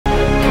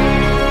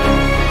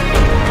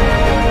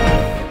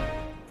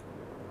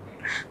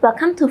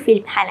Welcome to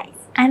Phillip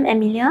Highlights. I'm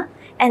Amelia,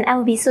 and I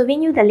will be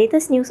serving you the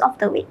latest news of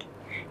the week.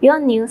 Your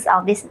news,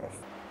 our business.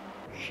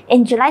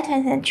 In July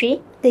 2023,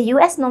 the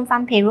US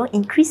non-farm payroll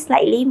increased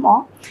slightly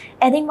more,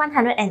 adding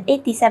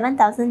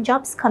 187,000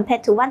 jobs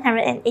compared to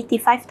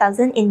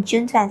 185,000 in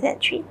June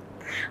 2023,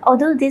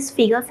 although this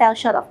figure fell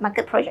short of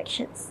market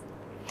projections.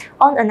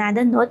 On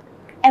another note,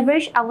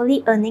 average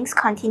hourly earnings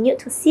continued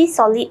to see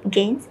solid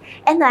gains,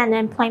 and the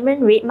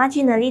unemployment rate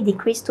marginally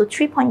decreased to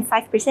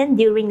 3.5%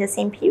 during the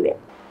same period.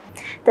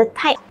 The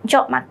tight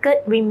job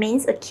market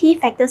remains a key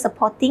factor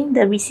supporting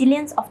the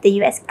resilience of the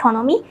US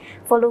economy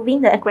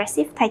following the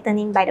aggressive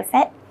tightening by the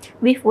Fed,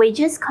 with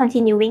wages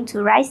continuing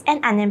to rise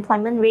and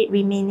unemployment rate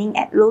remaining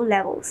at low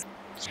levels.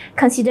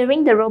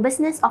 Considering the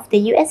robustness of the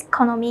US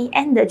economy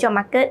and the job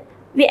market,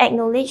 we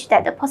acknowledge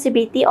that the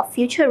possibility of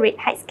future rate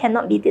hikes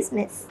cannot be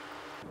dismissed.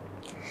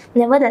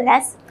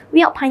 Nevertheless,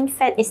 we opine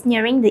Fed is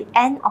nearing the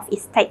end of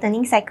its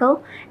tightening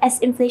cycle as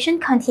inflation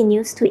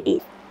continues to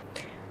ease.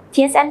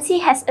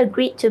 TSMC has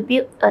agreed to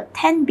build a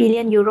 10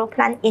 billion euro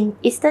plant in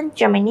eastern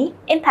Germany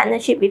in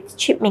partnership with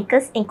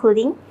chipmakers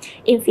including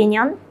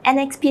Infineon,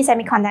 NXP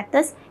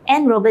Semiconductors,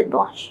 and Robert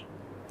Bosch.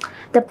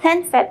 The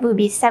plant fab will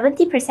be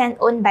 70%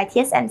 owned by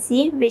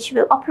TSMC, which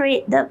will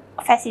operate the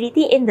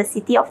facility in the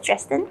city of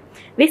Dresden,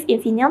 with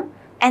Infineon,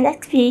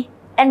 NXP,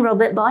 and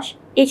Robert Bosch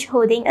each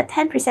holding a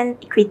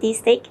 10% equity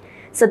stake,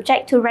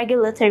 subject to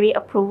regulatory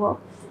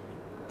approval.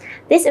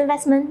 This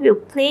investment will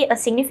play a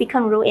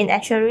significant role in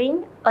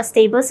ensuring a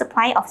stable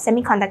supply of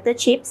semiconductor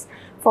chips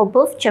for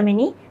both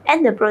Germany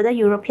and the broader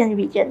European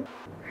region.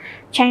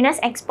 China's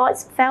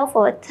exports fell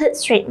for a third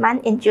straight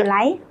month in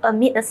July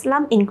amid a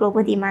slump in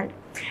global demand,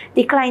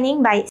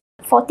 declining by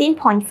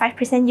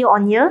 14.5%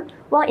 year-on-year,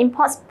 while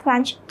imports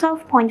plunged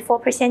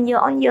 12.4%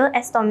 year-on-year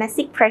as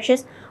domestic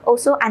pressures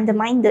also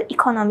undermined the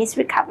economy's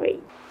recovery.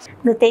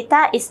 The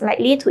data is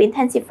likely to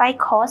intensify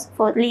calls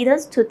for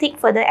leaders to take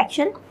further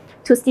action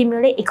to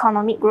stimulate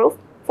economic growth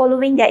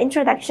following their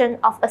introduction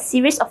of a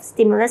series of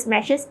stimulus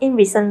measures in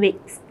recent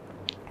weeks.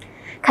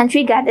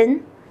 Country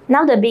Garden,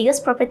 now the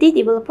biggest property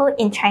developer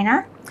in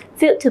China,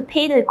 failed to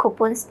pay the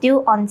coupons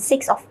due on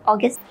 6th of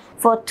August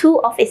for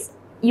two of its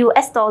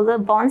US dollar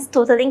bonds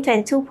totaling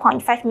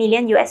 $22.5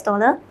 million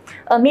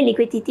amid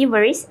liquidity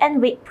worries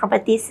and weak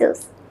property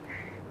sales.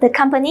 The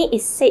company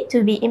is said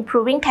to be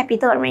improving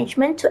capital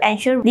arrangement to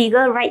ensure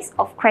legal rights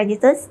of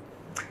creditors.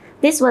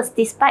 This was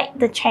despite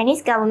the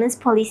Chinese government's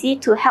policy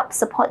to help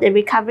support the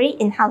recovery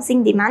in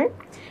housing demand,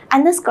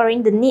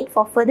 underscoring the need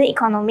for further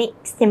economic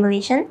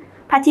stimulation,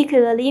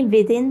 particularly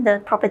within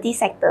the property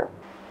sector.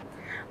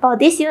 While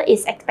this year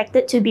is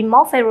expected to be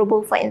more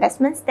favorable for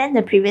investments than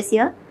the previous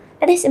year,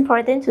 it is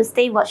important to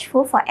stay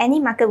watchful for any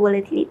market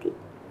volatility.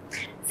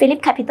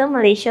 PhillipCapital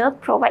Malaysia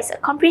provides a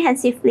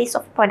comprehensive list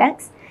of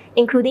products,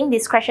 including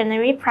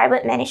discretionary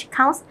private managed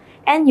accounts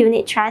and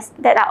unit trusts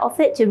that are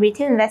offered to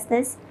retail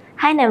investors,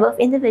 high-net-worth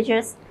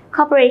individuals,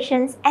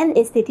 corporations, and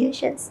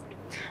institutions.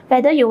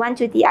 Whether you want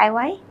to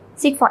DIY,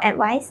 seek for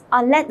advice,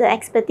 or let the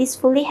expertise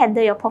fully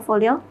handle your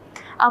portfolio,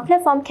 our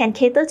platform can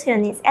cater to your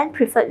needs and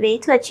preferred way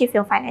to achieve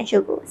your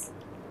financial goals.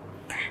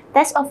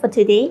 That's all for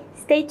today.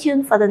 Stay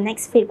tuned for the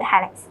next Phillip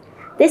Highlights.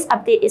 This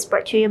update is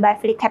brought to you by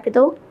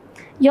PhillipCapital,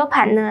 your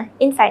partner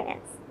in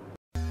finance.